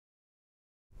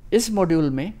इस मॉड्यूल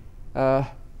में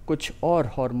कुछ और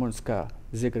हार्मोन्स का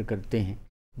जिक्र करते हैं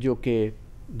जो कि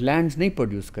ग्लैंड्स नहीं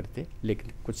प्रोड्यूस करते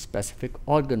लेकिन कुछ स्पेसिफिक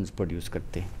ऑर्गन्स प्रोड्यूस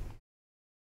करते हैं।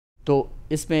 तो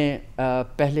इसमें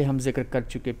पहले हम जिक्र कर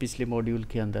चुके पिछले मॉड्यूल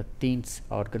के अंदर 3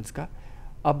 ऑर्गन्स का।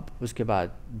 अब उसके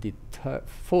बाद the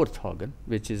fourth organ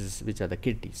which are the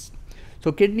kidneys.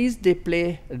 So kidneys,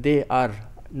 they are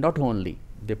not only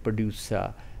they produce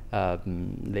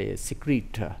they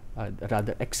secrete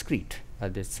rather excrete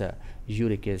this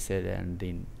uric acid and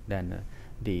then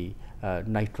the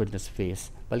nitrogenous phase,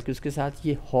 बल्कि उसके साथ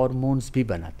ये hormones भी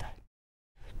बनाता है।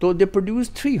 तो they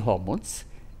produce 3 hormones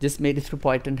जिसमें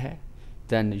erythropoietin है,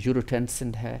 then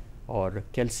urotensin है और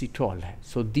calcitrol है।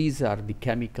 So these are the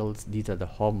chemicals, these are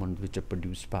the hormones which are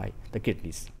produced by the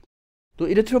kidneys. तो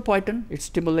erythropoietin, it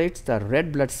stimulates the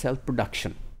red blood cell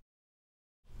production.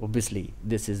 Obviously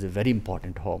this is a very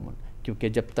important hormone, क्योंकि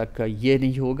जब तक ये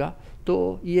नहीं होगा तो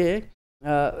ये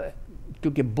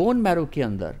क्योंकि बोन मैरो के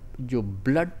अंदर जो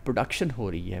ब्लड प्रोडक्शन हो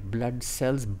रही है, ब्लड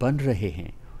सेल्स बन रहे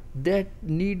हैं, that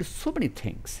need so many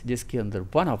things, जिसके अंदर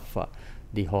one of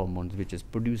the hormones which is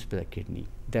produced by the kidney,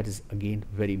 that is again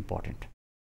very important.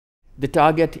 The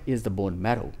target is the bone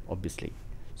marrow, obviously.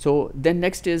 So then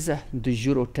next is the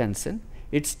urotensin.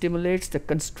 It stimulates the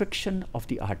constriction of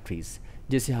the arteries,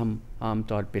 जिसे हम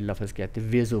आमतौर पे लफ्ज़ कहते हैं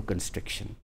वेज़ोकंस्ट्रिक्शन।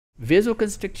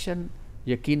 वेज़ोकंस्ट्रिक्शन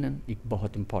यकीनन एक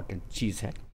बहुत इम्पॉर्टेंट चीज़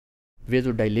है।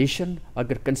 वेज़ोडाइलेशन,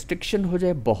 अगर कंस्ट्रिक्शन हो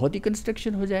जाए, बहुत ही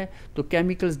कंस्ट्रिक्शन हो जाए, तो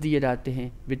केमिकल्स दिए जाते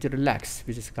हैं विच रिलैक्स,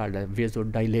 विच इज़ कॉल्ड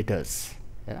वेज़ोडाइलेटर्स,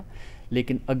 है ना।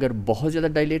 लेकिन अगर बहुत ज़्यादा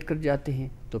डायलेट कर जाते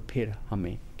हैं तो फिर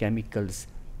हमें केमिकल्स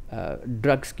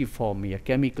ड्रग्स की फॉर्म में या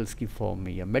केमिकल्स की फॉर्म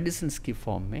में या मेडिसिन्स की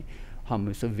फॉर्म में हम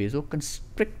इसे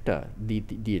वेज़ोकंस्ट्रिक्टर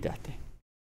दिए जाते हैं।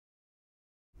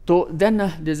 तो then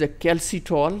there is a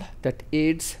कैल्सिट्रॉल that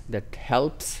adds, that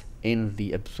helps in the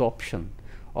absorption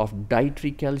of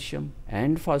dietary calcium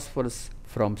and phosphorus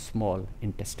from small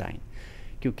intestine,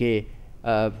 क्योंकि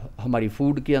हमारी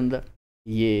फूड के अंदर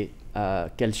ये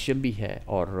कैल्शियम भी है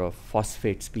और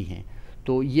फॉस्फेट्स भी हैं।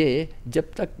 तो ये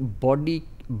जब तक बॉडी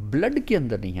ब्लड के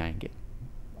अंदर नहीं आएंगे,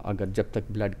 अगर जब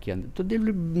तक ब्लड के अंदर, तो they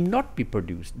will not be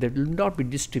produced, they will not be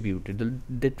distributed,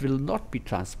 that will not be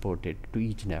transported to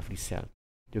each and every cell,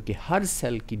 क्योंकि हर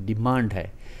सेल की डिमांड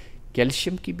है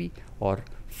कैल्शियम की भी और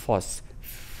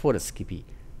फॉस्फोरस की भी,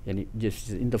 यानी जिस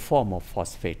in the form of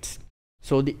phosphates.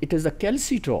 So it is the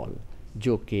कैल्सिट्रॉल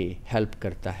जो कि हेल्प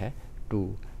करता है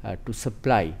to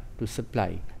supply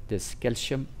this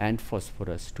calcium and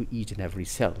phosphorus to each and every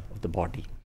cell of the body.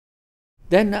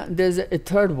 Then there's a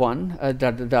third one,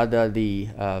 the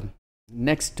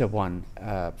next one,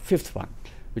 fifth one,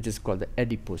 which is called the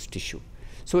adipose tissue.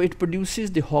 So it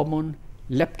produces the hormone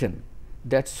leptin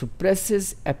that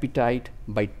suppresses appetite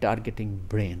by targeting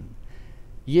brain.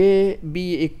 ये भी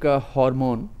एक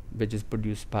hormone which is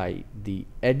produced by the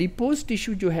adipose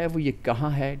tissue जो है वो ये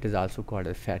कहाँ है? It is also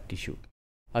called a fat tissue.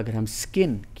 अगर हम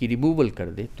स्किन की रिमूवल कर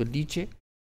दें तो नीचे,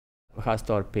 ख़ास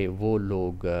तौर पे वो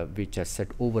लोग विच आर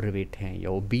सेट ओवरवेट हैं या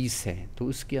ओबीस हैं, तो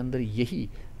उसके अंदर यही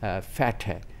फैट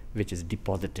है विच इज़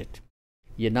डिपॉजिटेड।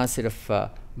 ये ना सिर्फ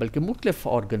बल्कि मुख्तलिफ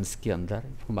ऑर्गन्स के अंदर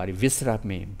हमारी विसरा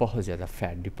में बहुत ज़्यादा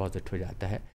फैट डिपॉजिट हो जाता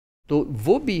है, तो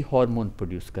वो भी हार्मोन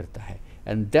प्रोड्यूस करता है।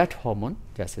 एंड दैट हार्मोन,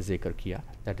 जैसे जिक्र किया,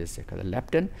 दैट इज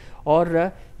लेप्टिन,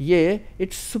 और ये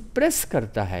इट सुप्रेस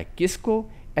करता है किसको?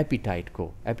 एपिटाइट को।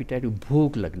 एपिटाइट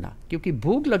भूख लगना, क्योंकि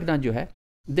भूख लगना जो है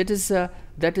that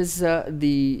is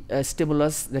the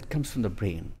stimulus that comes from the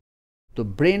brain. तो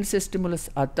ब्रेन से स्टिमुलस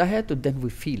आता है तो देन वी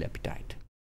फील एपिटाइट।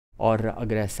 और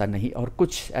अगर ऐसा नहीं, और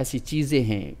कुछ ऐसी चीज़ें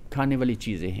हैं, खाने वाली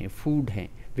चीज़ें हैं, फूड हैं,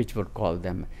 which would call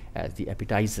them as the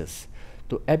एपिटाइजर्स।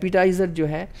 तो एपिटाइज़र जो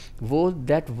है वो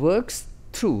that works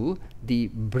through the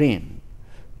brain,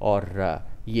 और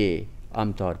ये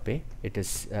आमतौर पे it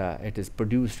is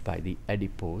produced by the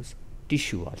adipose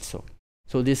tissue also.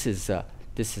 So this is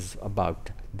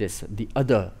about this, the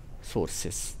other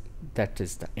sources. That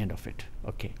is the end of it.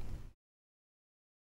 Okay.